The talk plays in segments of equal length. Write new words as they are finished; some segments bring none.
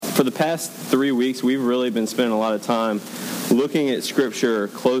For the past 3 weeks, we've really been spending a lot of time looking at Scripture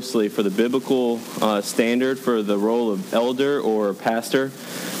closely for the biblical standard for the role of elder or pastor.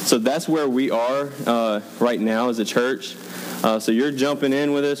 So that's where we are right now as a church. So you're jumping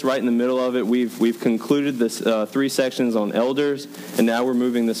in with us right in the middle of it. We've concluded this 3 sections on elders, and now we're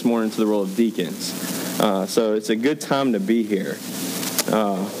moving this morning to the role of deacons. So it's a good time to be here.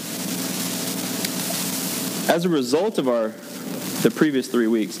 As a result of the previous 3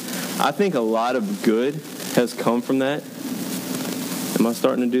 weeks, I think a lot of good has come from that. Am I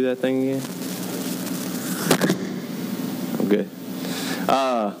starting to do that thing again? I'm good.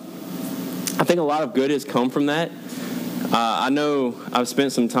 I think a lot of good has come from that. I know I've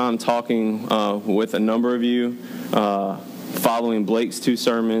spent some time talking with a number of you, following Blake's 2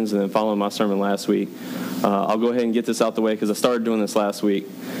 sermons and then following my sermon last week. I'll go ahead and get this out the way because I started doing this last week.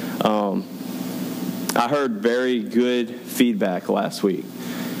 I heard very good feedback last week.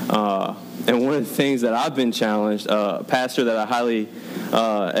 And one of the things that I've been challenged, a pastor that I highly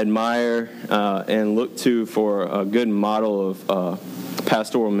admire and look to for a good model of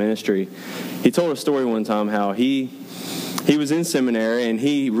pastoral ministry, he told a story one time how he was in seminary and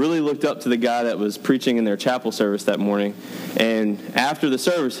he really looked up to the guy that was preaching in their chapel service that morning. And after the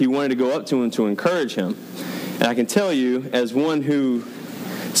service, he wanted to go up to him to encourage him. And I can tell you, as one who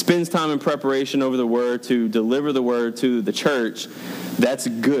spends time in preparation over the word to deliver the word to the church, that's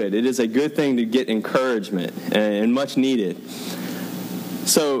good. It is a good thing to get encouragement and much needed.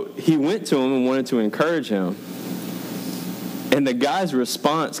 So he went to him and wanted to encourage him. And the guy's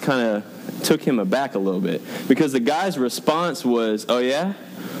response kind of took him aback a little bit, because the guy's response was, "Oh yeah?"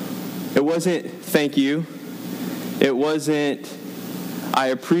 It wasn't, "Thank you." It wasn't, "I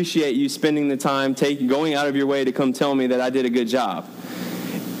appreciate you spending the time going out of your way to come tell me that I did a good job."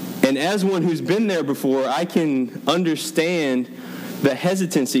 And as one who's been there before, I can understand the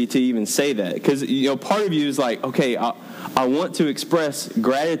hesitancy to even say that, because part of you is like, okay, I want to express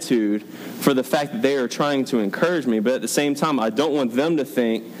gratitude for the fact that they are trying to encourage me, but at the same time, I don't want them to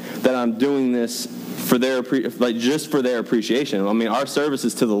think that I'm doing this for just for their appreciation. I mean, our service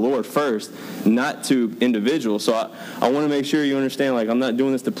is to the Lord first, not to individuals. So I want to make sure you understand, I'm not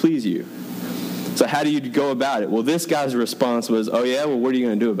doing this to please you. So how do you go about it? Well, this guy's response was, "Oh yeah, well, what are you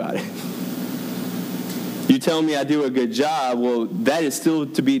going to do about it? You tell me I do a good job, well, that is still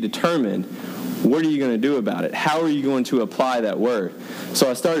to be determined. What are you going to do about it? How are you going to apply that word?" So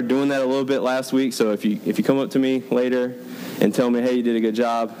I started doing that a little bit last week. So if you come up to me later and tell me, "Hey, you did a good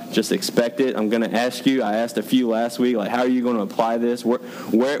job," just expect it. I'm going to ask you. I asked a few last week, how are you going to apply this?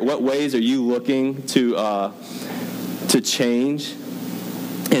 What ways are you looking to change?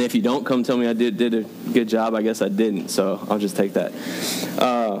 And if you don't come tell me I did a good job, I guess I didn't. So I'll just take that.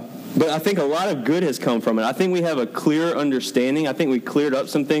 But I think a lot of good has come from it. I think we have a clear understanding. I think we cleared up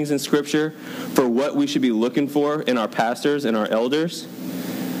some things in Scripture for what we should be looking for in our pastors and our elders.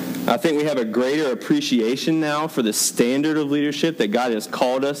 I think we have a greater appreciation now for the standard of leadership that God has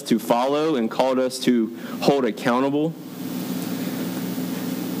called us to follow and called us to hold accountable.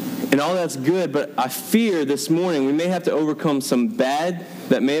 And all that's good, but I fear this morning we may have to overcome some bad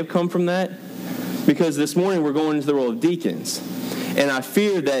that may have come from that, because this morning we're going into the role of deacons. And I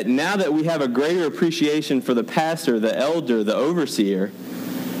fear that now that we have a greater appreciation for the pastor, the elder, the overseer,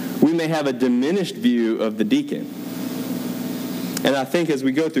 we may have a diminished view of the deacon. And I think as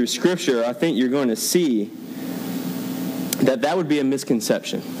we go through Scripture, I think you're going to see that would be a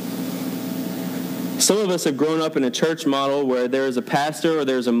misconception. Some of us have grown up in a church model where there's a pastor or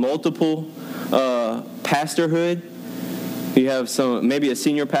there's a multiple pastorhood. You have maybe a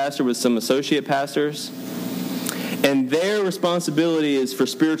senior pastor with some associate pastors. And their responsibility is for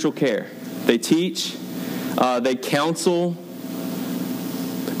spiritual care. They teach, they counsel.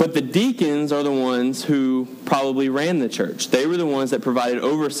 But the deacons are the ones who probably ran the church. They were the ones that provided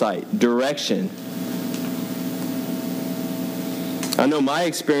oversight, direction. I know my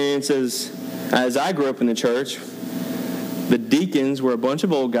experiences as I grew up in the church, the deacons were a bunch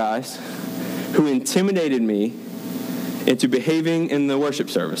of old guys who intimidated me into behaving in the worship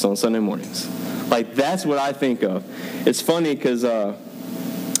service on Sunday mornings. That's what I think of. It's funny because I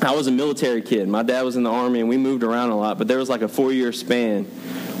was a military kid. My dad was in the Army, and we moved around a lot, but there was a 4-year span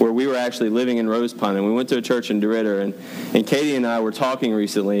where we were actually living in Rose Pine, and we went to a church in DeRidder, and Katie and I were talking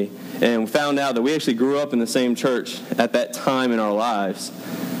recently, and we found out that we actually grew up in the same church at that time in our lives.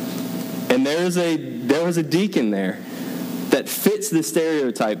 And there was a deacon there that fits the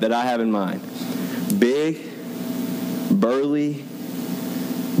stereotype that I have in mind. Big, burly,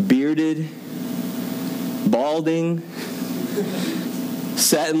 bearded, balding,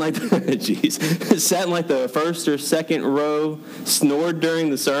 sat in like sat in like the first or second row, snored during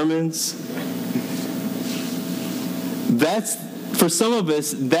the sermons. For some of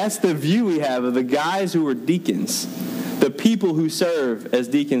us, that's the view we have of the guys who were deacons, the people who serve as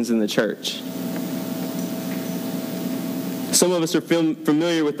deacons in the church. Some of us are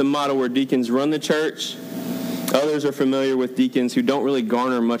familiar with the model where deacons run the church. Others are familiar with deacons who don't really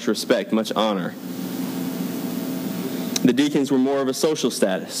garner much respect, much honor. The deacons were more of a social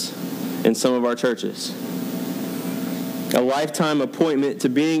status in some of our churches. A lifetime appointment to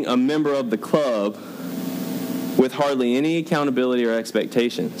being a member of the club with hardly any accountability or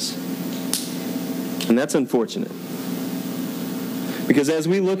expectations. And that's unfortunate. Because as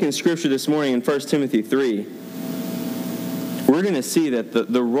we look in Scripture this morning in 1 Timothy 3, we're going to see that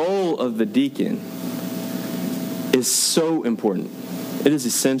the role of the deacon is so important. It is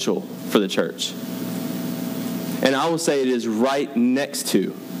essential for the church. And I will say it is right next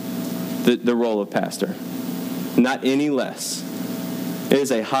to the role of pastor. Not any less. It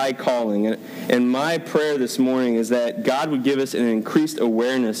is a high calling. And my prayer this morning is that God would give us an increased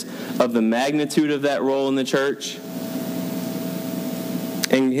awareness of the magnitude of that role in the church,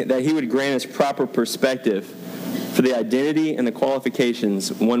 and that he would grant us proper perspective for the identity and the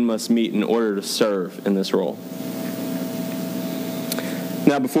qualifications one must meet in order to serve in this role.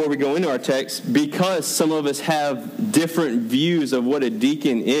 Now, before we go into our text, because some of us have different views of what a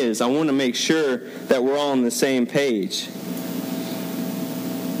deacon is, I want to make sure that we're all on the same page.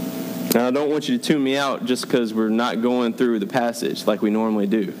 Now, I don't want you to tune me out just because we're not going through the passage like we normally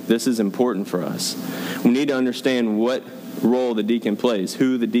do. This is important for us. We need to understand what role the deacon plays,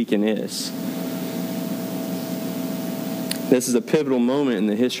 who the deacon is. This is a pivotal moment in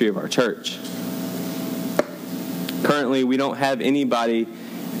the history of our church. Currently, we don't have anybody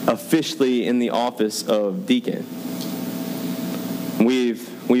officially in the office of deacon.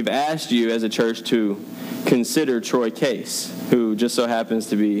 We've asked you as a church to consider Troy Case, who just so happens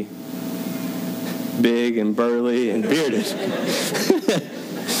to be big and burly and bearded.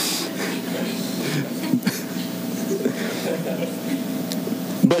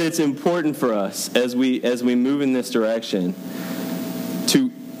 But it's important for us as we move in this direction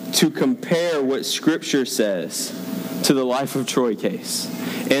to compare what Scripture says to the life of Troy Case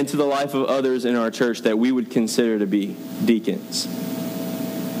and to the life of others in our church that we would consider to be deacons.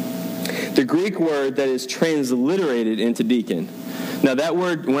 The Greek word that is transliterated into deacon. Now that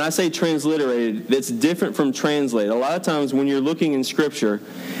word, when I say transliterated, it's different from translated. A lot of times when you're looking in Scripture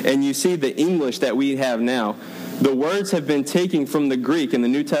and you see the English that we have now, the words have been taken from the Greek in the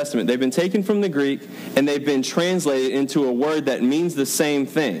New Testament. They've been taken from the Greek and they've been translated into a word that means the same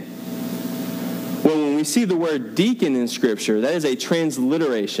thing. Well, when we see the word deacon in Scripture, that is a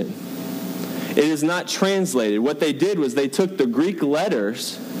transliteration. It is not translated. What they did was they took the Greek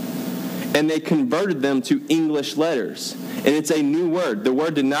letters and they converted them to English letters. And it's a new word. The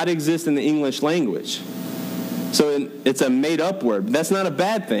word did not exist in the English language. So it's a made-up word. But that's not a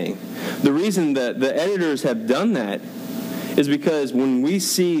bad thing. The reason that the editors have done that is because when we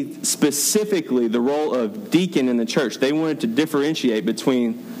see specifically the role of deacon in the church, they wanted to differentiate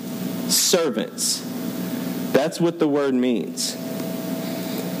between servants. That's what the word means.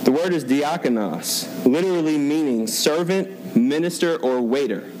 The word is diakonos, literally meaning servant, minister, or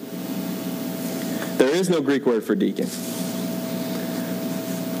waiter. There is no Greek word for deacon.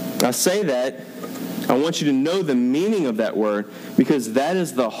 I say that, I want you to know the meaning of that word because that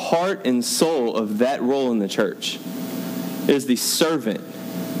is the heart and soul of that role in the church. It is the servant.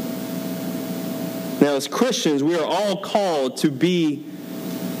 Now, as Christians, we are all called to be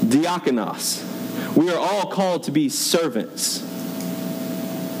diakonos. We are all called to be servants.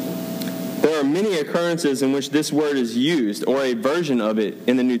 There are many occurrences in which this word is used, or a version of it,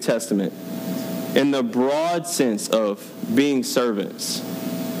 in the New Testament, in the broad sense of being servants.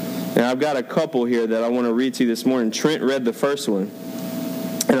 And I've got a couple here that I want to read to you this morning. Trent read the first one.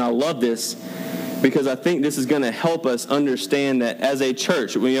 And I love this because I think this is going to help us understand that as a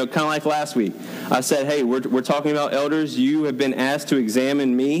church, kind of like last week, I said, hey, we're talking about elders. You have been asked to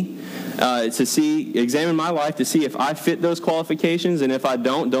examine me, examine my life to see if I fit those qualifications. And if I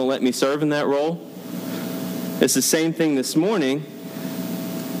don't let me serve in that role. It's the same thing this morning.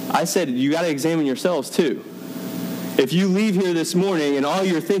 I said, you got to examine yourselves too. If you leave here this morning and all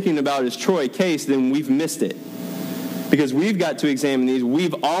you're thinking about is Troy Case, then we've missed it. Because we've got to examine these.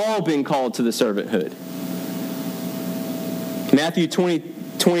 We've all been called to the servanthood. Matthew 20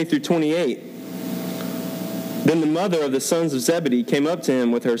 through 28. Then the mother of the sons of Zebedee came up to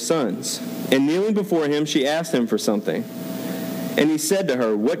him with her sons. And kneeling before him, she asked him for something. And he said to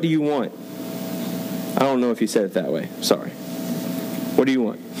her, what do you want? I don't know if he said it that way. Sorry. What do you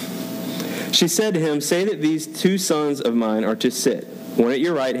want?" She said to him, "Say that these 2 sons of mine are to sit, one at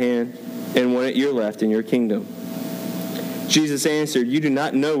your right hand and one at your left in your kingdom." Jesus answered, "You do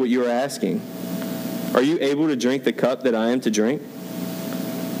not know what you are asking. Are you able to drink the cup that I am to drink?"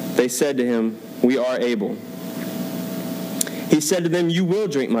 They said to him, "We are able." He said to them, "You will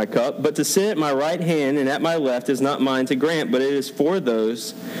drink my cup, but to sit at my right hand and at my left is not mine to grant, but it is for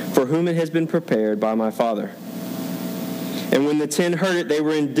those for whom it has been prepared by my Father." And when the 10 heard it, they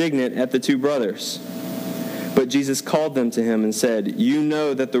were indignant at the 2 brothers. But Jesus called them to him and said, "You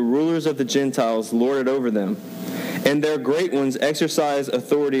know that the rulers of the Gentiles lord it over them, and their great ones exercise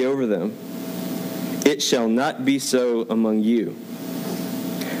authority over them. It shall not be so among you.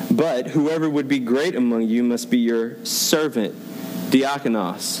 But whoever would be great among you must be your servant,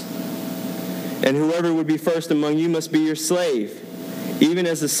 diakonos. And whoever would be first among you must be your slave, even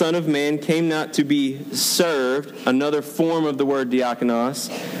as the Son of Man came not to be served," another form of the word diakonos,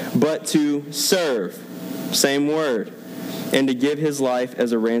 "but to serve," same word, "and to give his life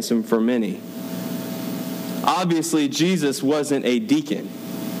as a ransom for many." Obviously, Jesus wasn't a deacon.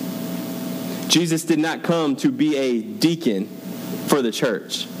 Jesus did not come to be a deacon for the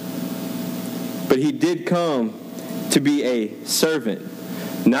church. But he did come to be a servant,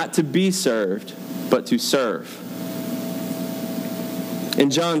 not to be served, but to serve. In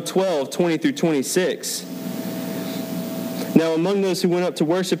John 12:20 through 26, "Now among those who went up to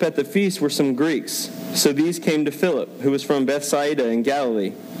worship at the feast were some Greeks. So these came to Philip, who was from Bethsaida in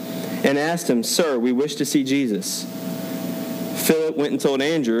Galilee, and asked him, 'Sir, we wish to see Jesus.' Philip went and told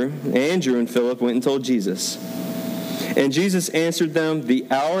Andrew. Andrew and Philip went and told Jesus. And Jesus answered them, 'The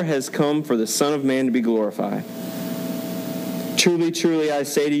hour has come for the Son of Man to be glorified. Truly, truly, I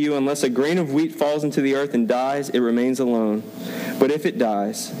say to you, unless a grain of wheat falls into the earth and dies, it remains alone. But if it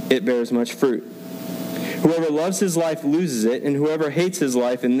dies, it bears much fruit. Whoever loves his life loses it, and whoever hates his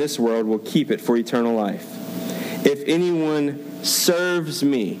life in this world will keep it for eternal life. If anyone serves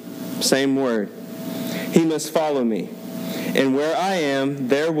me," same word, "he must follow me. And where I am,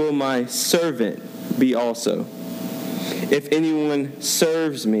 there will my servant be also. If anyone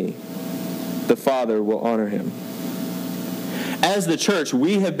serves me, the Father will honor him." As the church,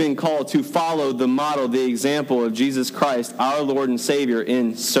 we have been called to follow the model, the example of Jesus Christ, our Lord and Savior,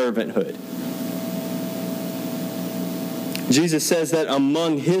 in servanthood. Jesus says that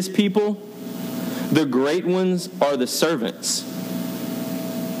among his people, the great ones are the servants.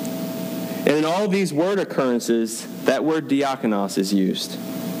 And in all these word occurrences, that word diakonos is used.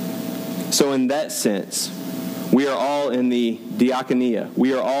 So in that sense, we are all in the diakonia.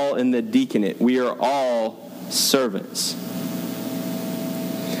 We are all in the deaconate. We are all servants.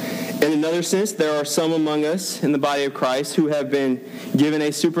 In another sense, there are some among us in the body of Christ who have been given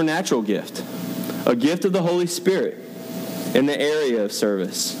a supernatural gift, a gift of the Holy Spirit in the area of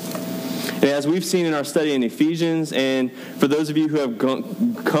service. And as we've seen in our study in Ephesians, and for those of you who have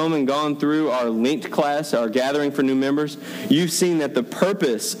come and gone through our linked class, our gathering for new members, you've seen that the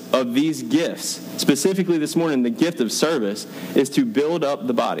purpose of these gifts, specifically this morning, the gift of service, is to build up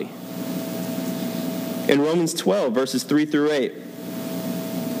the body. In Romans 12, verses 3 through 8,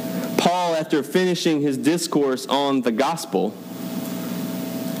 Paul, after finishing his discourse on the gospel,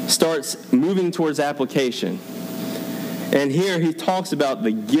 starts moving towards application. And here he talks about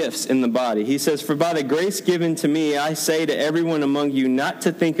the gifts in the body. He says, "For by the grace given to me, I say to everyone among you not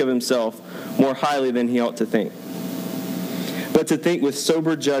to think of himself more highly than he ought to think, but to think with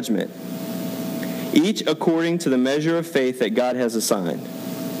sober judgment, each according to the measure of faith that God has assigned.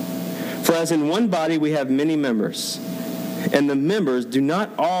 For as in one body we have many members, and the members do not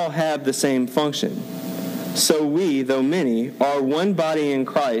all have the same function. So we, though many, are one body in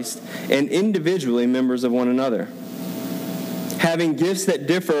Christ, and individually members of one another. Having gifts that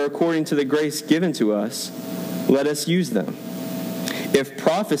differ according to the grace given to us, let us use them. If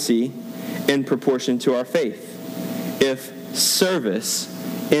prophecy, in proportion to our faith. If service,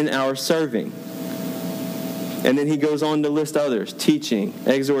 in our serving." And then he goes on to list others: teaching,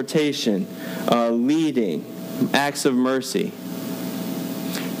 exhortation, leading, acts of mercy.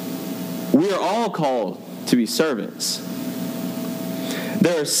 We are all called to be servants.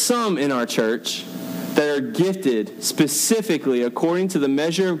 There are some in our church that are gifted specifically according to the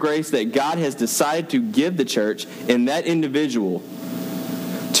measure of grace that God has decided to give the church in that individual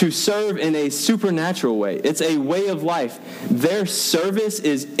to serve in a supernatural way. It's a way of life. Their service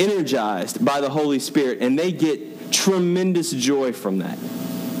is energized by the Holy Spirit, and they get tremendous joy from that.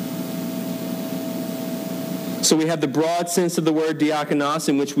 So we have the broad sense of the word diakonos,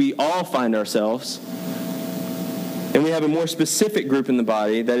 in which we all find ourselves. And we have a more specific group in the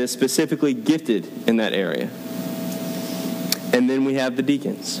body that is specifically gifted in that area. And then we have the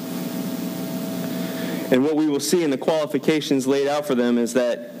deacons. And what we will see in the qualifications laid out for them is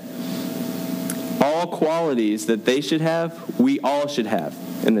that all qualities that they should have, we all should have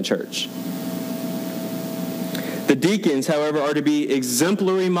in the church. The deacons, however, are to be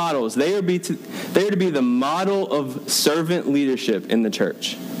exemplary models. They are to be the model of servant leadership in the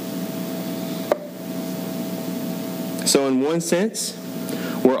church. So in one sense,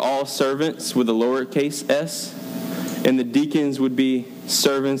 we're all servants with a lowercase s, and the deacons would be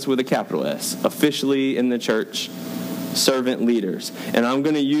servants with a capital S, officially in the church, servant leaders. And I'm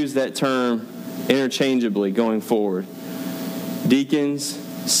going to use that term interchangeably going forward. Deacons,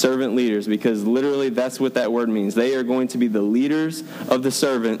 servant leaders, because literally that's what that word means. They are going to be the leaders of the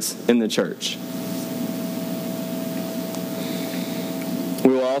servants in the church.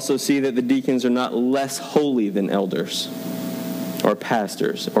 We will also see that the deacons are not less holy than elders or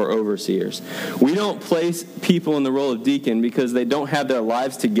pastors or overseers. We don't place people in the role of deacon because they don't have their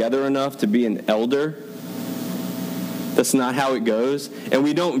lives together enough to be an elder. That's not how it goes. And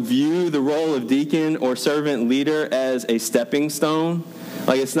we don't view the role of deacon or servant leader as a stepping stone.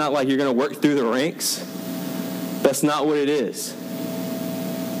 Like, it's not like you're going to work through the ranks. That's not what it is.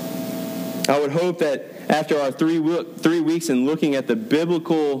 I would hope that after our 3 weeks in looking at the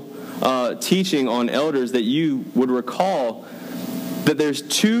biblical teaching on elders, that you would recall that there's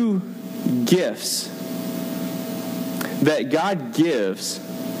 2 gifts that God gives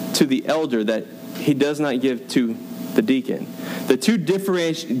to the elder that he does not give to the deacon. The 2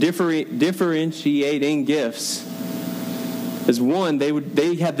 differentiating gifts is, 1,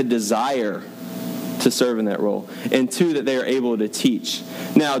 they have the desire to serve in that role, and 2, that they are able to teach.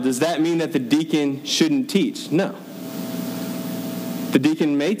 Now, does that mean that the deacon shouldn't teach? No. The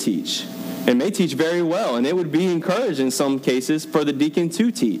deacon may teach, and may teach very well, and it would be encouraged in some cases for the deacon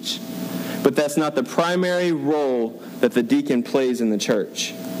to teach. But that's not the primary role that the deacon plays in the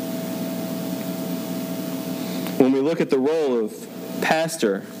church. When we look at the role of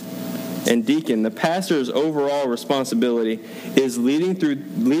pastor and deacon, the pastor's overall responsibility is leading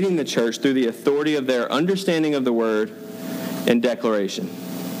the church through the authority of their understanding of the word and declaration.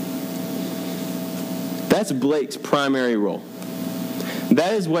 That's Blake's primary role.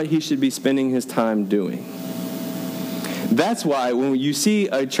 That is what he should be spending his time doing. That's why when you see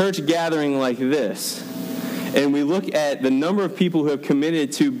a church gathering like this, and we look at the number of people who have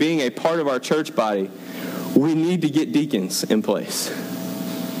committed to being a part of our church body, we need to get deacons in place.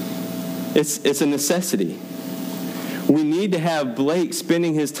 It's a necessity. We need to have Blake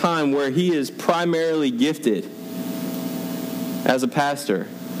spending his time where he is primarily gifted as a pastor,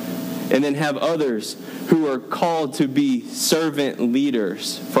 and then have others who are called to be servant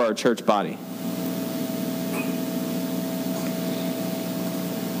leaders for our church body.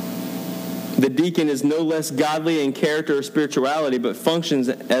 The deacon is no less godly in character or spirituality, but functions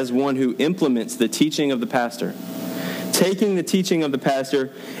as one who implements the teaching of the pastor, taking the teaching of the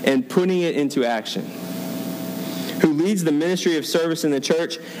pastor and putting it into action, who leads the ministry of service in the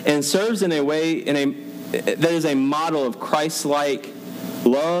church and serves in a way that is a model of Christ-like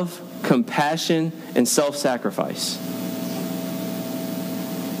love, compassion, and self-sacrifice.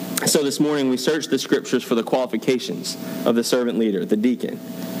 So this morning we searched the scriptures for the qualifications of the servant leader, the deacon.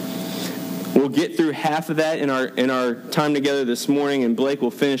 We'll get through half of that in our time together this morning, and Blake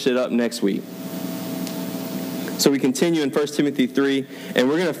will finish it up next week. So we continue in 1 Timothy 3, and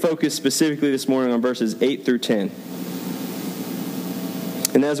we're going to focus specifically this morning on verses 8 through 10.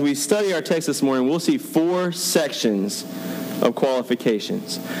 And as we study our text this morning, we'll see 4 sections of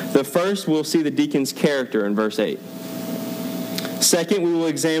qualifications. The first, we'll see the deacon's character in verse 8. Second, we will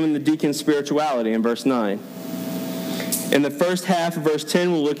examine the deacon's spirituality in verse 9. In the first half of verse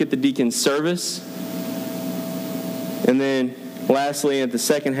 10, we'll look at the deacon's service. And then, lastly, at the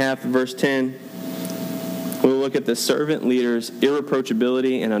second half of verse 10, we'll look at the servant leader's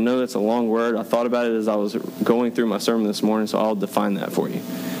irreproachability. And I know that's a long word. I thought about it as I was going through my sermon this morning, so I'll define that for you.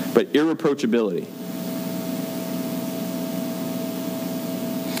 But irreproachability.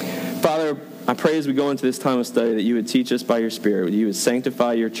 Father, I pray as we go into this time of study that you would teach us by your Spirit, that you would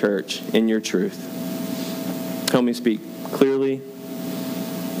sanctify your church in your truth. Help me speak clearly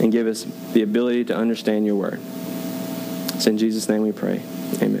and give us the ability to understand your word. It's in Jesus' name we pray.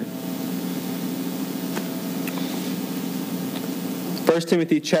 Amen. 1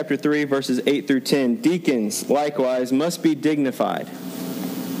 Timothy chapter 3, verses 8 through 10. Deacons, likewise, must be dignified,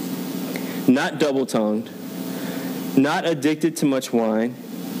 not double-tongued, not addicted to much wine,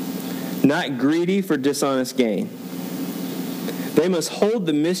 not greedy for dishonest gain. They must hold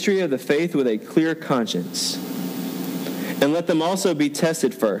the mystery of the faith with a clear conscience. And let them also be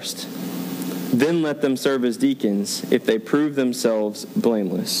tested first, Then let them serve as deacons if they prove themselves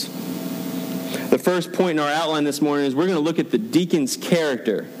blameless. The first point in our outline this morning is we're going to look at the deacon's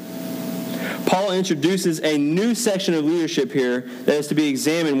character. Paul introduces a new section of leadership here that is to be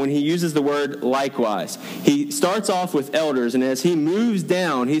examined when he uses the word likewise. He starts off with elders, and as he moves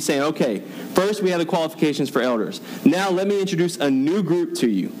down, he's saying, okay, first we have the qualifications for elders. Now let me introduce a new group to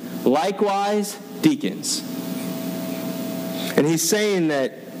you. Likewise, deacons. And he's saying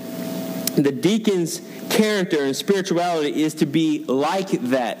that the deacon's character and spirituality is to be like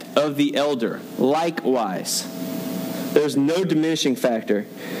that of the elder. Likewise. There's no diminishing factor.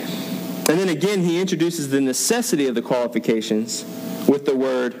 And then again, he introduces the necessity of the qualifications with the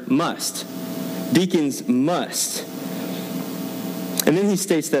word must. Deacons must. And then he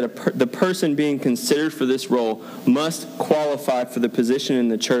states that the person being considered for this role must qualify for the position in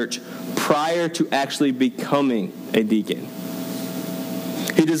the church prior to actually becoming a deacon.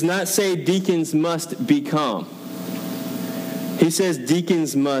 He does not say deacons must become. He says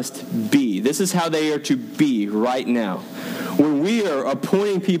deacons must be. This is how they are to be right now. When we are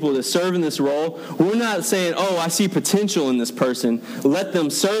appointing people to serve in this role, we're not saying, oh, I see potential in this person. Let them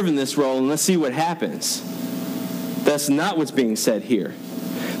serve in this role and let's see what happens. That's not what's being said here.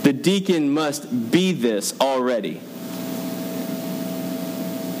 The deacon must be this already.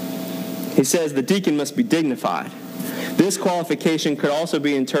 He says the deacon must be dignified. This qualification could also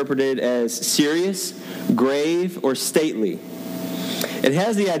be interpreted as serious, grave, or stately. It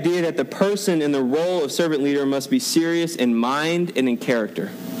has the idea that the person in the role of servant leader must be serious in mind and in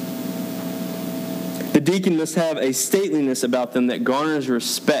character. The deacon must have a stateliness about them that garners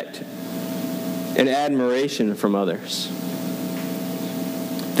respect and admiration from others.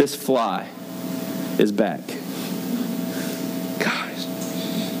 This fly is back. Gosh.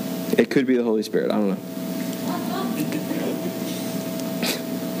 It could be the Holy Spirit. I don't know.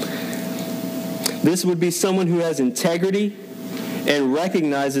 This would be someone who has integrity and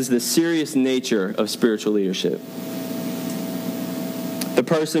recognizes the serious nature of spiritual leadership. The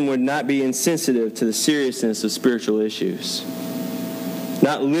person would not be insensitive to the seriousness of spiritual issues,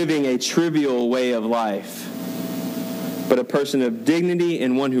 not living a trivial way of life, but a person of dignity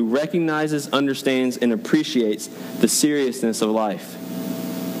and one who recognizes, understands, and appreciates the seriousness of life.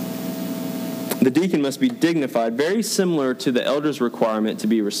 The deacon must be dignified, very similar to the elder's requirement to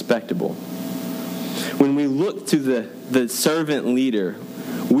be respectable. When we look to the servant leader,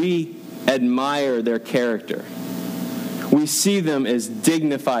 we admire their character. We see them as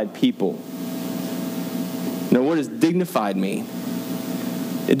dignified people. Now, what does dignified mean?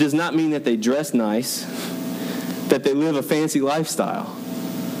 It does not mean that they dress nice, that they live a fancy lifestyle.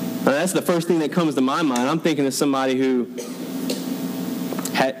 Now, that's the first thing that comes to my mind. I'm thinking of somebody who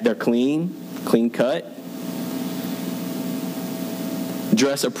they're clean cut,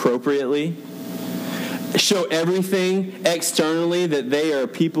 dress appropriately, show everything externally that they are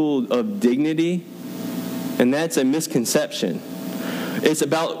people of dignity, and that's a misconception. It's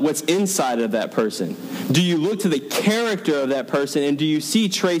about what's inside of that person. Do you look to the character of that person, and do you see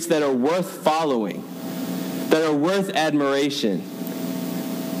traits that are worth following, that are worth admiration?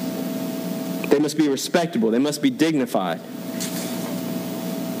 They must be respectable. They must be dignified.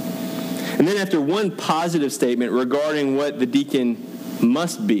 And then after one positive statement regarding what the deacon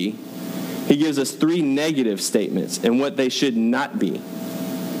must be, he gives us 3 negative statements and what they should not be.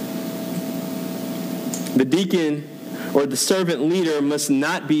 The deacon or the servant leader must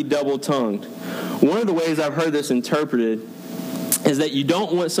not be double-tongued. One of the ways I've heard this interpreted is that you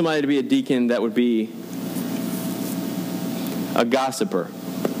don't want somebody to be a deacon that would be a gossiper.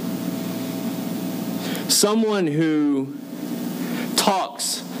 Someone who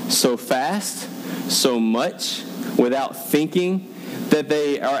talks so fast, so much, without thinking, that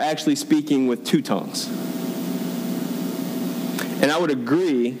they are actually speaking with 2 tongues. And I would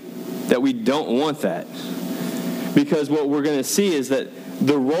agree that we don't want that. Because what we're going to see is that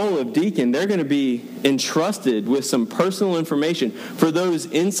the role of deacon, they're going to be entrusted with some personal information for those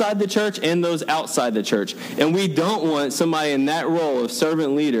inside the church and those outside the church. And we don't want somebody in that role of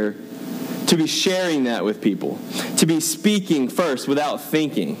servant leader to be sharing that with people, to be speaking first without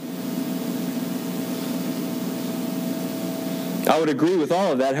thinking. I would agree with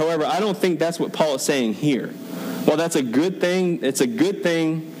all of that. However, I don't think that's what Paul is saying here. While that's a good thing, it's a good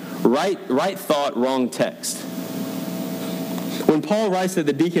thing, right thought, wrong text. When Paul writes that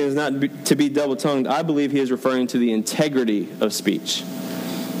the deacon is not to be double-tongued, I believe he is referring to the integrity of speech.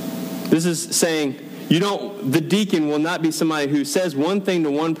 This is saying the deacon will not be somebody who says one thing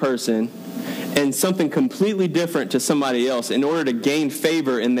to one person and something completely different to somebody else in order to gain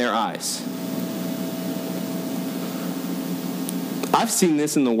favor in their eyes. I've seen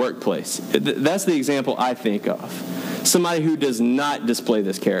this in the workplace. That's the example I think of. Somebody who does not display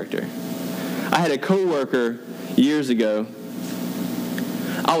this character. I had a coworker years ago.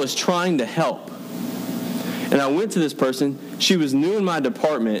 I was trying to help. And I went to this person. She was new in my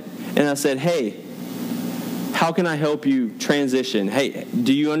department. And I said, hey, how can I help you transition? Hey,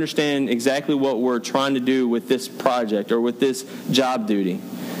 do you understand exactly what we're trying to do with this project or with this job duty?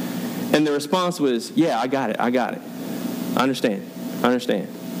 And the response was, yeah, I got it. I understand.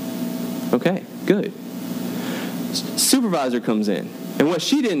 Okay, good. Supervisor comes in. And what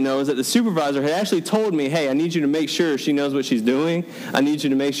she didn't know is that the supervisor had actually told me, hey, I need you to make sure she knows what she's doing. I need you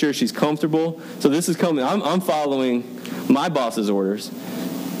to make sure she's comfortable. So this is coming. I'm following my boss's orders.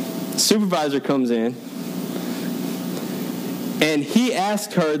 Supervisor comes in. And he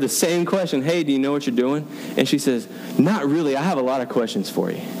asked her the same question, hey, do you know what you're doing? And she says, not really. I have a lot of questions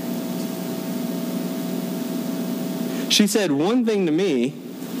for you. She said one thing to me,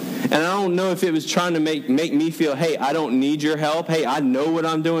 and I don't know if it was trying to make me feel, hey, I don't need your help. Hey, I know what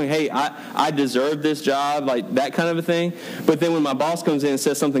I'm doing. Hey, I deserve this job, like that kind of a thing. But then when my boss comes in and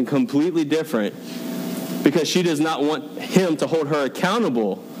says something completely different, because she does not want him to hold her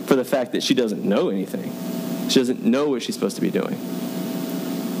accountable for the fact that she doesn't know anything. She doesn't know what she's supposed to be doing.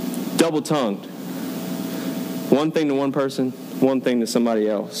 Double-tongued. One thing to one person, one thing to somebody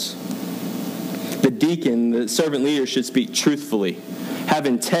else. The deacon, the servant leader, should speak truthfully, have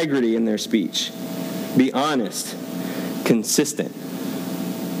integrity in their speech, be honest, consistent.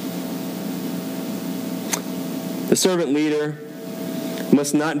 The servant leader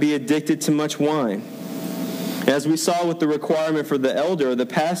must not be addicted to much wine. As we saw with the requirement for the elder or the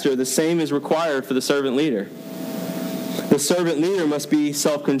pastor, the same is required for the servant leader. The servant leader must be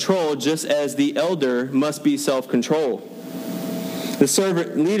self-controlled just as the elder must be self-controlled. The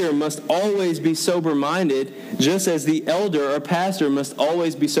servant leader must always be sober-minded, just as the elder or pastor must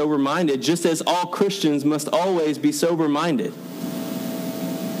always be sober-minded, just as all Christians must always be sober-minded.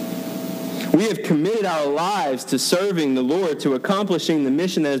 We have committed our lives to serving the Lord, to accomplishing the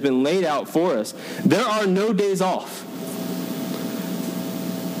mission that has been laid out for us. There are no days off.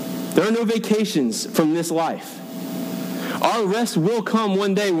 There are no vacations from this life. Our rest will come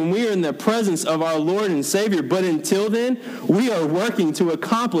one day when we are in the presence of our Lord and Savior. But until then, we are working to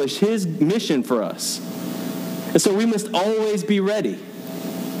accomplish His mission for us. And so we must always be ready.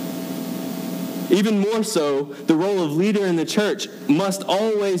 Even more so, the role of leader in the church must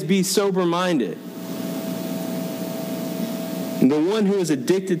always be sober-minded. The one who is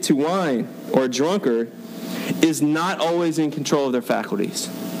addicted to wine or a drunkard is not always in control of their faculties.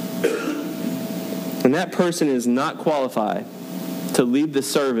 And that person is not qualified to lead the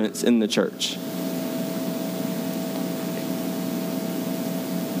servants in the church.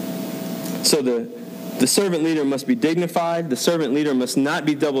 So the servant leader must be dignified. The servant leader must not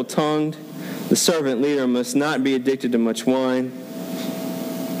be double-tongued. The servant leader must not be addicted to much wine.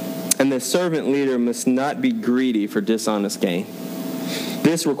 And the servant leader must not be greedy for dishonest gain.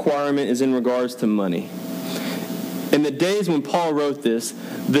 This requirement is in regards to money. In the days when Paul wrote this,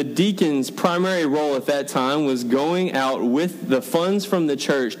 the deacon's primary role at that time was going out with the funds from the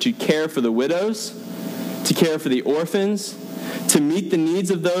church to care for the widows, to care for the orphans, to meet the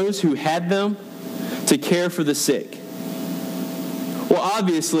needs of those who had them, to care for the sick. Well,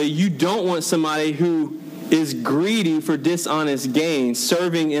 obviously, you don't want somebody who is greedy for dishonest gain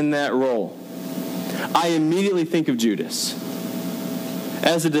serving in that role. I immediately think of Judas.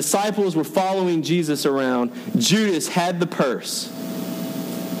 As the disciples were following Jesus around, Judas had the purse.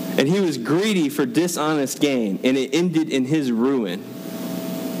 And he was greedy for dishonest gain, and it ended in his ruin.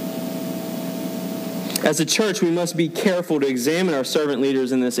 As a church, we must be careful to examine our servant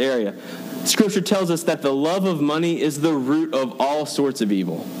leaders in this area. Scripture tells us that the love of money is the root of all sorts of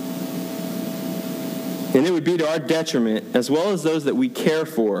evil. And it would be to our detriment, as well as those that we care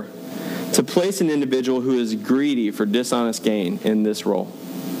for, to place an individual who is greedy for dishonest gain in this role.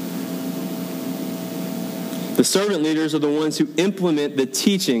 The servant leaders are the ones who implement the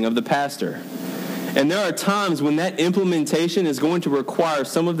teaching of the pastor. And there are times when that implementation is going to require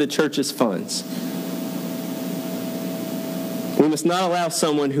some of the church's funds. We must not allow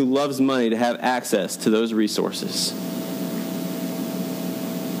someone who loves money to have access to those resources.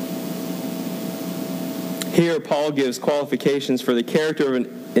 Here, Paul gives qualifications for the character of an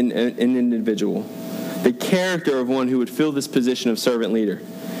individual. The character of one who would fill this position of servant leader.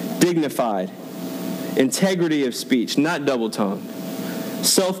 Dignified. Integrity of speech, not double-tongued.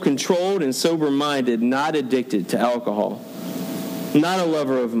 Self-controlled and sober-minded, not addicted to alcohol. Not a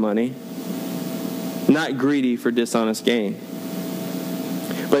lover of money. Not greedy for dishonest gain.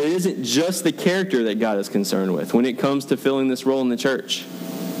 But it isn't just the character that God is concerned with when it comes to filling this role in the church.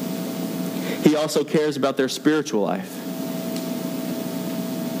 He also cares about their spiritual life.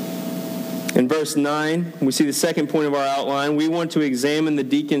 In verse 9, we see the second point of our outline. We want to examine the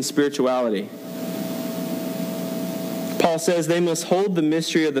deacon's spirituality. Paul says they must hold the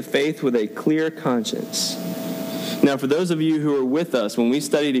mystery of the faith with a clear conscience. Now, for those of you who are with us, when we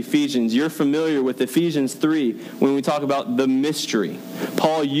studied Ephesians, you're familiar with Ephesians 3 when we talk about the mystery.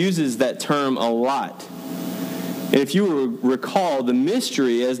 Paul uses that term a lot. And if you recall, the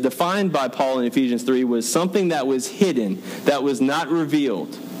mystery, as defined by Paul in Ephesians 3, was something that was hidden, that was not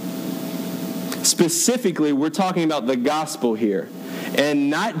revealed. Specifically, we're talking about the gospel here.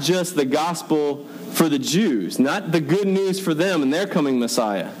 And not just the gospel for the Jews, not the good news for them and their coming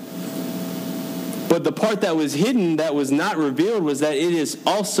Messiah. But the part that was hidden, that was not revealed, was that it is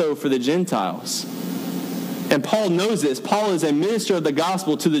also for the Gentiles. And Paul knows this. Paul is a minister of the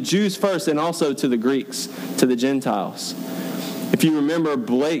gospel to the Jews first and also to the Greeks, to the Gentiles. If you remember,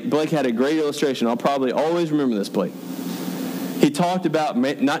 Blake had a great illustration. I'll probably always remember this, Blake. He talked about,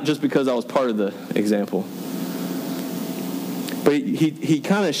 not just because I was part of the example, but he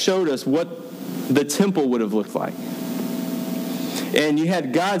kind of showed us what the temple would have looked like. And you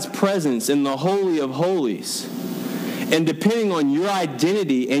had God's presence in the Holy of Holies. And depending on your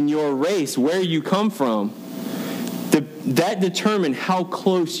identity and your race, where you come from, that determined how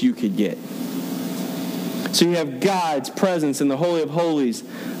close you could get. So you have God's presence in the Holy of Holies.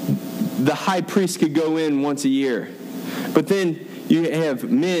 The high priest could go in once a year. But then you have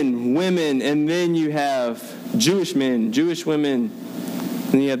men, women, and then you have Jewish men, Jewish women,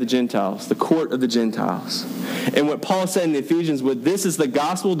 and then you have the Gentiles, the court of the Gentiles. And what Paul said in Ephesians, this is the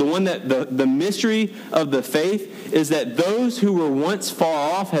gospel, the one that the mystery of the faith is that those who were once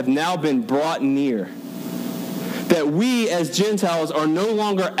far off have now been brought near. That we as Gentiles are no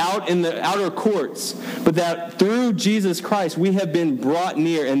longer out in the outer courts, but that through Jesus Christ we have been brought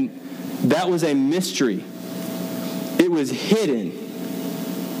near. And that was a mystery. It was hidden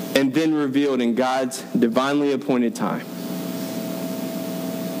and then revealed in God's divinely appointed time.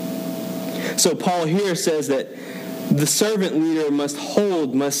 So Paul here says that the servant leader must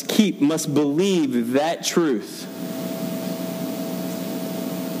hold, must keep, must believe that truth.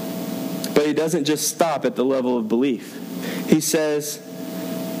 But he doesn't just stop at the level of belief. He says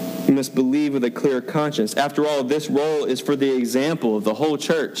you must believe with a clear conscience. After all, this role is for the example of the whole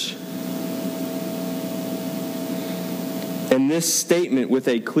church. And this statement with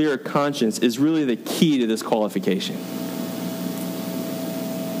a clear conscience is really the key to this qualification.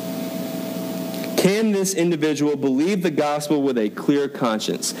 Can this individual believe the gospel with a clear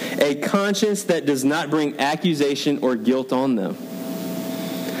conscience? A conscience that does not bring accusation or guilt on them.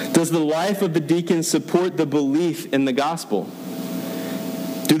 Does the life of the deacon support the belief in the gospel?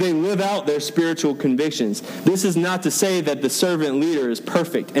 Do they live out their spiritual convictions? This is not to say that the servant leader is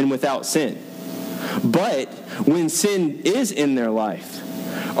perfect and without sin. But when sin is in their life,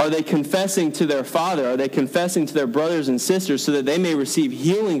 are they confessing to their father? Are they confessing to their brothers and sisters so that they may receive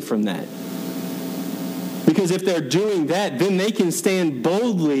healing from that? Because if they're doing that, then they can stand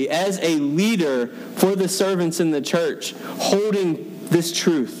boldly as a leader for the servants in the church, holding this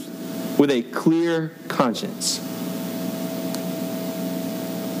truth with a clear conscience.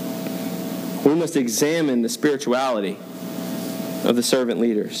 We must examine the spirituality of the servant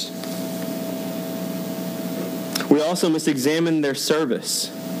leaders. We also must examine their service.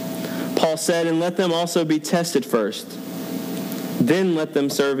 Paul said, and let them also be tested first. Then let them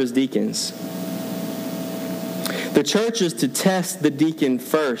serve as deacons. The church is to test the deacon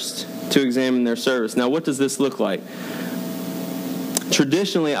first to examine their service. Now, what does this look like?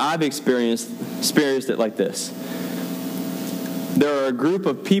 Traditionally, I've experienced it like this. There are a group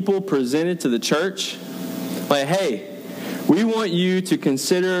of people presented to the church, like, hey, we want you to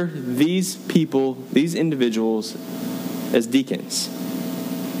consider these people, these individuals, as deacons.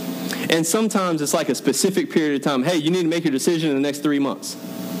 And sometimes it's like a specific period of time. Hey, you need to make your decision in the next 3 months.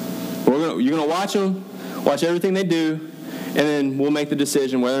 You're going to watch them. Watch everything they do, and then we'll make the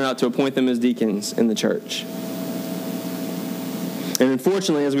decision whether or not to appoint them as deacons in the church. And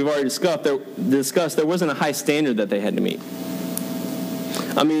unfortunately, as we've already discussed, there wasn't a high standard that they had to meet.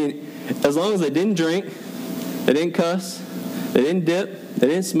 I mean, as long as they didn't drink, they didn't cuss, they didn't dip, they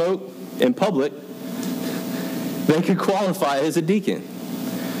didn't smoke in public, they could qualify as a deacon.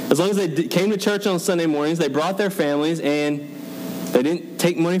 As long as they came to church on Sunday mornings, they brought their families, and they didn't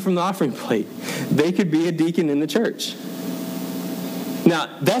take money from the offering plate, they could be a deacon in the church.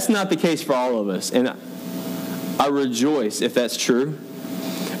 Now, that's not the case for all of us, and I rejoice if that's true.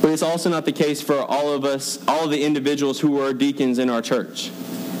 But it's also not the case for all of us, all of the individuals who are deacons in our church.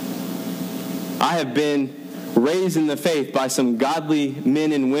 I have been raised in the faith by some godly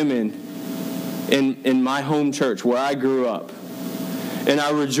men and women in my home church where I grew up. And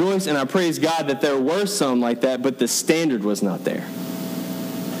I rejoice and I praise God that there were some like that, but the standard was not there.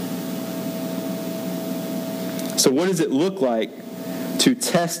 So what does it look like to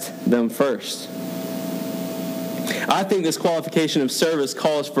test them first? I think this qualification of service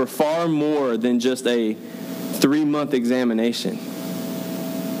calls for far more than just a 3-month examination.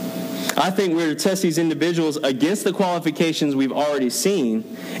 I think we're to test these individuals against the qualifications we've already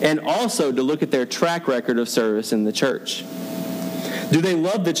seen, and also to look at their track record of service in the church. Do they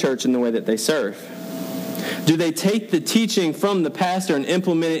love the church in the way that they serve? Do they take the teaching from the pastor and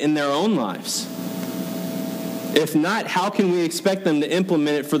implement it in their own lives? If not, how can we expect them to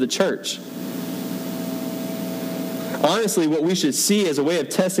implement it for the church? Honestly, what we should see as a way of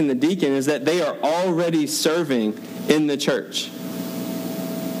testing the deacon is that they are already serving in the church.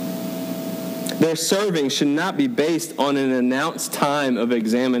 Their serving should not be based on an announced time of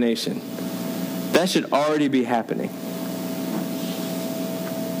examination. That should already be happening.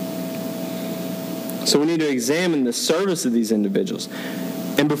 So we need to examine the service of these individuals.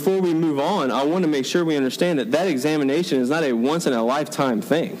 And before we move on, I want to make sure we understand that examination is not a once-in-a-lifetime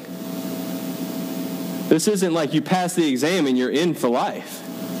thing. This isn't like you pass the exam and you're in for life.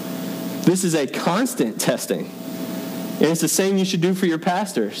 This is a constant testing. And it's the same you should do for your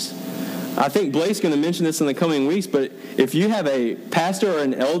pastors. I think Blake's going to mention this in the coming weeks, but if you have a pastor or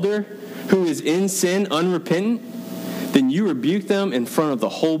an elder who is in sin, unrepentant, then you rebuke them in front of the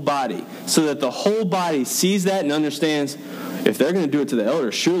whole body so that the whole body sees that and understands, if they're going to do it to the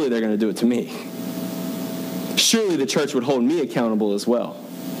elder, surely they're going to do it to me. Surely the church would hold me accountable as well.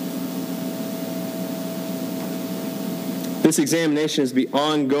 This examination is to be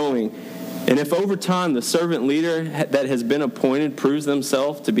ongoing. And if over time the servant leader that has been appointed proves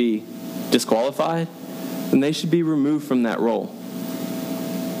themselves to be disqualified, then they should be removed from that role.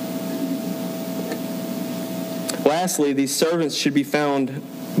 Lastly, these servants should be found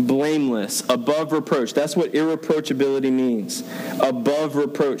blameless, above reproach. That's what irreproachability means. Above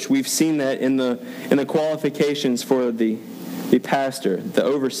reproach. We've seen that in the qualifications for the pastor, the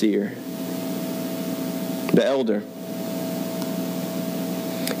overseer, the elder.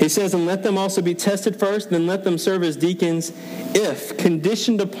 He says, and let them also be tested first, then let them serve as deacons if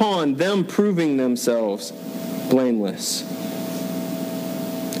conditioned upon them proving themselves blameless.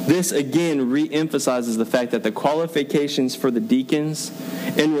 This again re-emphasizes the fact that the qualifications for the deacons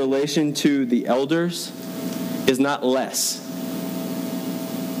in relation to the elders is not less.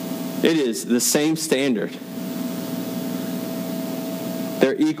 It is the same standard.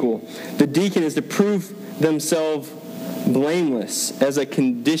 They're equal. The deacon is to prove themselves blameless as a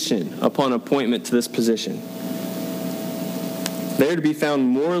condition upon appointment to this position. They are to be found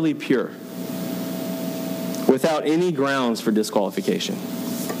morally pure, without any grounds for disqualification.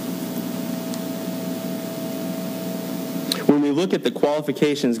 When we look at the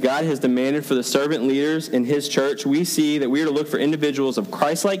qualifications God has demanded for the servant leaders in His church, we see that we are to look for individuals of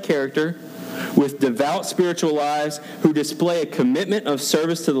Christ-like character, with devout spiritual lives, who display a commitment of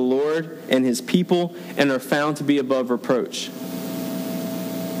service to the Lord and His people and are found to be above reproach.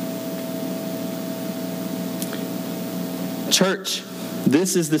 Church,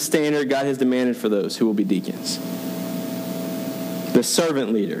 this is the standard God has demanded for those who will be deacons. The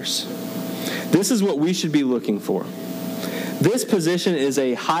servant leaders. This is what we should be looking for. This position is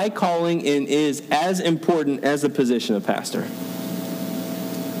a high calling and is as important as the position of pastor.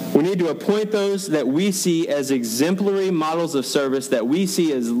 We need to appoint those that we see as exemplary models of service, that we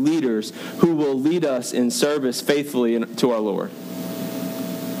see as leaders who will lead us in service faithfully to our Lord.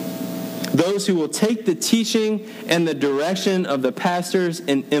 Those who will take the teaching and the direction of the pastors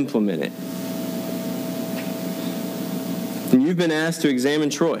and implement it. And you've been asked to examine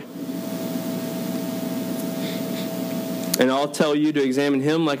Troy. And I'll tell you to examine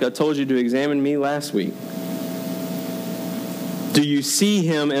him like I told you to examine me last week. Do you see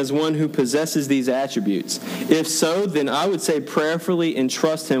him as one who possesses these attributes? If so, then I would say prayerfully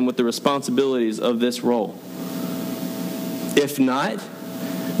entrust him with the responsibilities of this role. If not,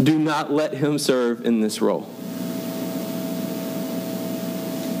 do not let him serve in this role.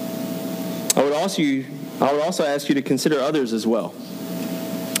 I would also ask you to consider others as well.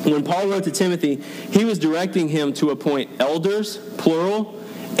 When Paul wrote to Timothy, he was directing him to appoint elders, plural,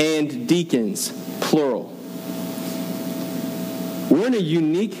 and deacons, plural. We're in a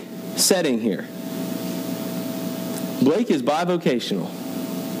unique setting here. Blake is bivocational.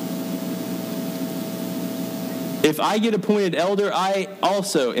 If I get appointed elder, I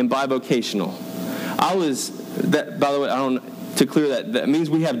also am bivocational. By the way, to clear that. That means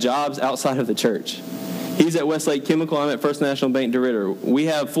we have jobs outside of the church. He's at Westlake Chemical. I'm at First National Bank DeRitter. We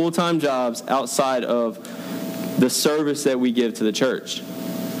have full-time jobs outside of the service that we give to the church.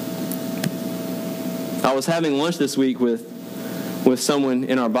 I was having lunch this week with someone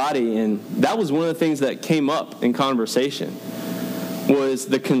in our body, and that was one of the things that came up in conversation, was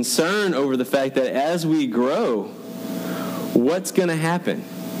the concern over the fact that as we grow, what's going to happen?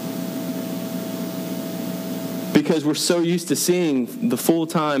 Because we're so used to seeing the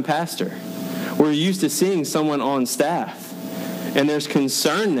full-time pastor. We're used to seeing someone on staff. And there's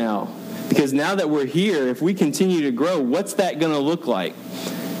concern now, because now that we're here, if we continue to grow, what's that going to look like?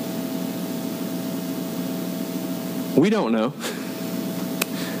 We don't know.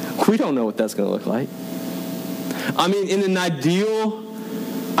 We don't know what that's going to look like. I mean, in an ideal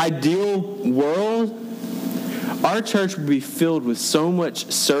world, our church would be filled with so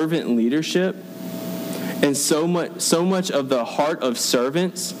much servant leadership and so much of the heart of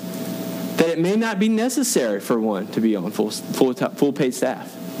servants that it may not be necessary for one to be on full paid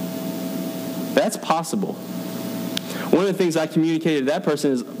staff. That's possible. One of the things I communicated to that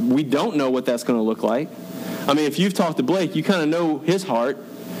person is we don't know what that's going to look like. I mean, if you've talked to Blake, you kind of know his heart,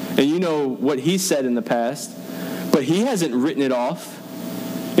 and you know what he's said in the past, but he hasn't written it off.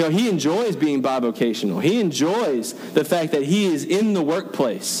 You know, he enjoys being bivocational. He enjoys the fact that he is in the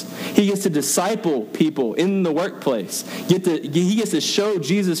workplace. He gets to disciple people in the workplace. He gets to show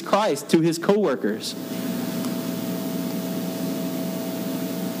Jesus Christ to his coworkers.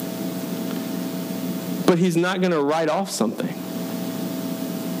 But he's not going to write off something.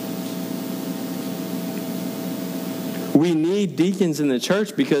 We need deacons in the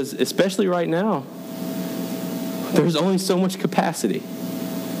church because, especially right now, there's only so much capacity.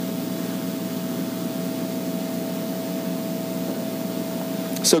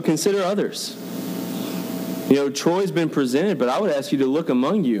 So consider others. You know, Troy's been presented, but I would ask you to look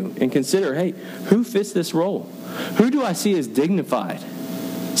among you and consider, hey, who fits this role? Who do I see as dignified?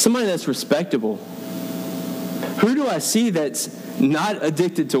 Somebody that's respectable. Who do I see that's not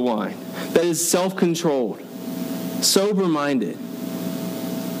addicted to wine, that is self-controlled, sober-minded?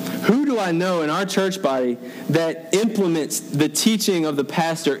 Who do I know in our church body that implements the teaching of the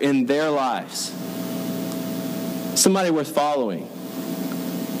pastor in their lives? Somebody worth following.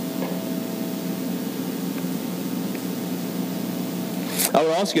 I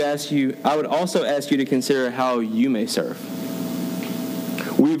would also ask you to consider how you may serve.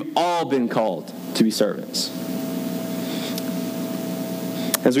 We've all been called to be servants.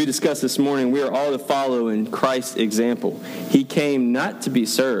 As we discussed this morning, we are all to follow in Christ's example. He came not to be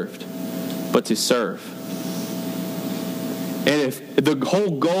served, but to serve. And if the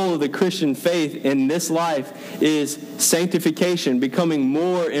whole goal of the Christian faith in this life is sanctification, becoming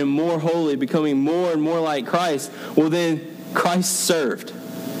more and more holy, becoming more and more like Christ, well then Christ served.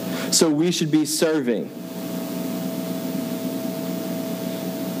 So we should be serving.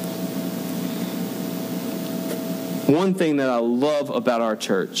 One thing that I love about our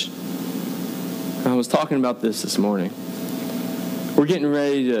church, I was talking about this morning. We're getting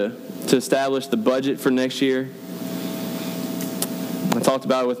ready to establish the budget for next year. I talked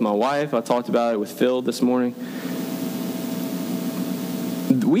about it with my wife. I talked about it with Phil this morning.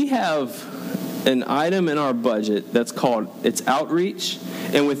 We have an item in our budget that's called, it's outreach,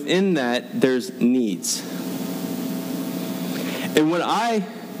 and within that there's needs. And when I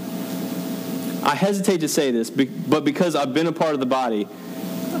hesitate to say this, but because I've been a part of the body,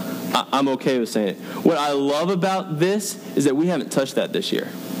 I'm okay with saying it. What I love about this is that we haven't touched that this year.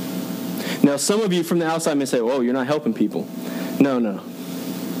 Now, some of you from the outside may say, oh, you're not helping people. No.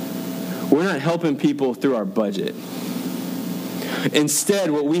 We're not helping people through our budget.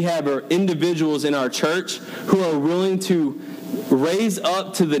 Instead, what we have are individuals in our church who are willing to raise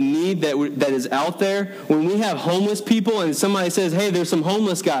up to the need that is out there. When we have homeless people and somebody says, hey, there's some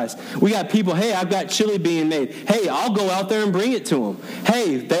homeless guys. We got people, hey, I've got chili being made. Hey, I'll go out there and bring it to them.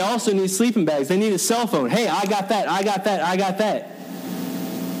 Hey, they also need sleeping bags. They need a cell phone. Hey, I got that.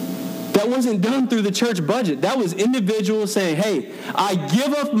 That wasn't done through the church budget. That was individuals saying, hey, I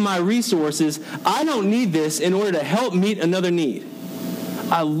give up my resources. I don't need this in order to help meet another need.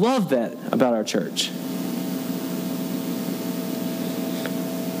 I love that about our church.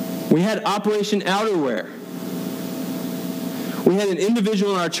 We had Operation Outerwear. We had an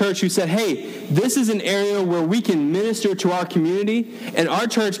individual in our church who said, hey, this is an area where we can minister to our community. And our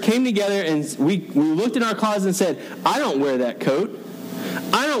church came together and we looked in our closet and said, I don't wear that coat.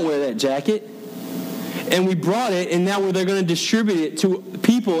 I don't wear that jacket. And we brought it, and now they're going to distribute it to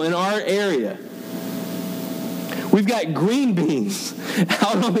people in our area. We've got green beans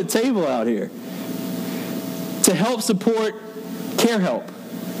out on the table out here to help support care help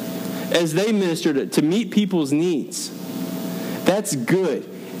as they minister to meet people's needs. That's good.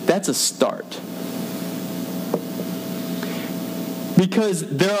 That's a start. Because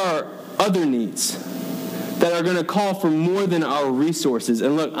there are other needs that are going to call for more than our resources.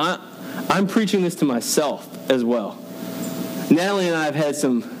 And look, I'm preaching this to myself as well. Natalie and I have had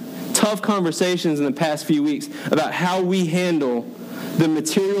some tough conversations in the past few weeks about how we handle the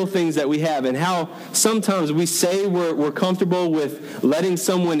material things that we have, and how sometimes we say we're comfortable with letting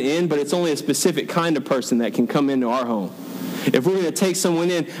someone in, but it's only a specific kind of person that can come into our home. If we're going to take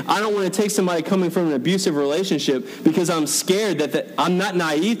someone in, I don't want to take somebody coming from an abusive relationship because I'm scared that I'm not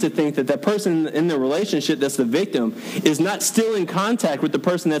naive to think that person in the relationship that's the victim is not still in contact with the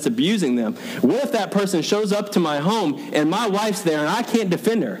person that's abusing them. What if that person shows up to my home and my wife's there and I can't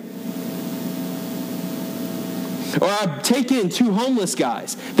defend her? Or I take in 2 homeless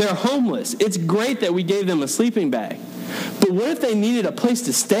guys. They're homeless. It's great that we gave them a sleeping bag. But what if they needed a place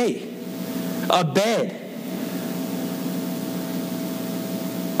to stay? A bed?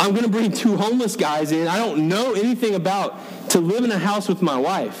 I'm going to bring 2 homeless guys in I don't know anything about to live in a house with my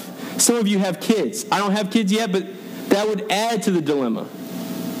wife. Some of you have kids. I don't have kids yet, but that would add to the dilemma.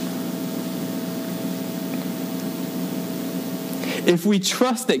 If we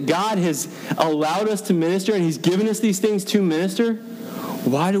trust that God has allowed us to minister and He's given us these things to minister,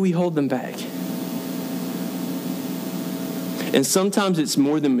 why do we hold them back? And sometimes it's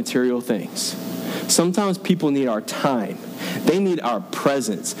more than material things. Sometimes people need our time. They need our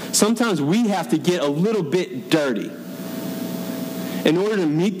presence. Sometimes we have to get a little bit dirty in order to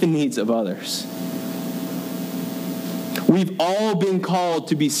meet the needs of others. We've all been called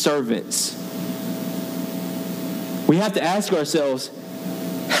to be servants. We have to ask ourselves,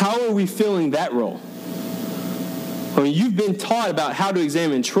 how are we filling that role? I mean, you've been taught about how to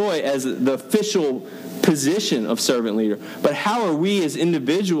examine Troy as the official position of servant leader, but how are we as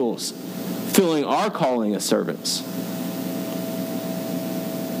individuals filling our calling as servants?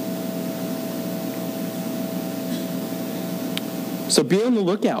 So be on the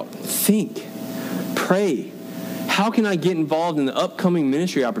lookout. Think. Pray. How can I get involved in the upcoming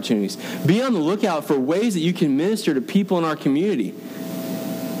ministry opportunities? Be on the lookout for ways that you can minister to people in our community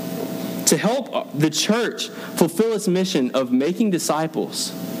to help the church fulfill its mission of making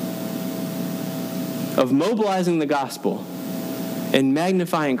disciples, of mobilizing the gospel, and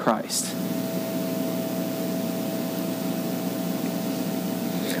magnifying Christ.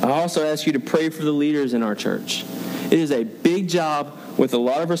 I also ask you to pray for the leaders in our church. It is a big job with a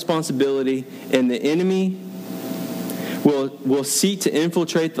lot of responsibility, and the enemy will seek to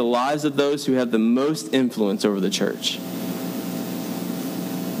infiltrate the lives of those who have the most influence over the church.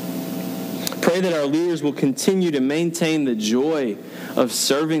 Pray that our leaders will continue to maintain the joy of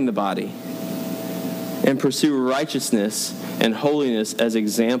serving the body and pursue righteousness and holiness as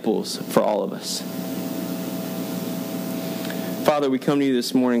examples for all of us. Father, we come to you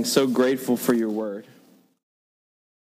this morning so grateful for your word.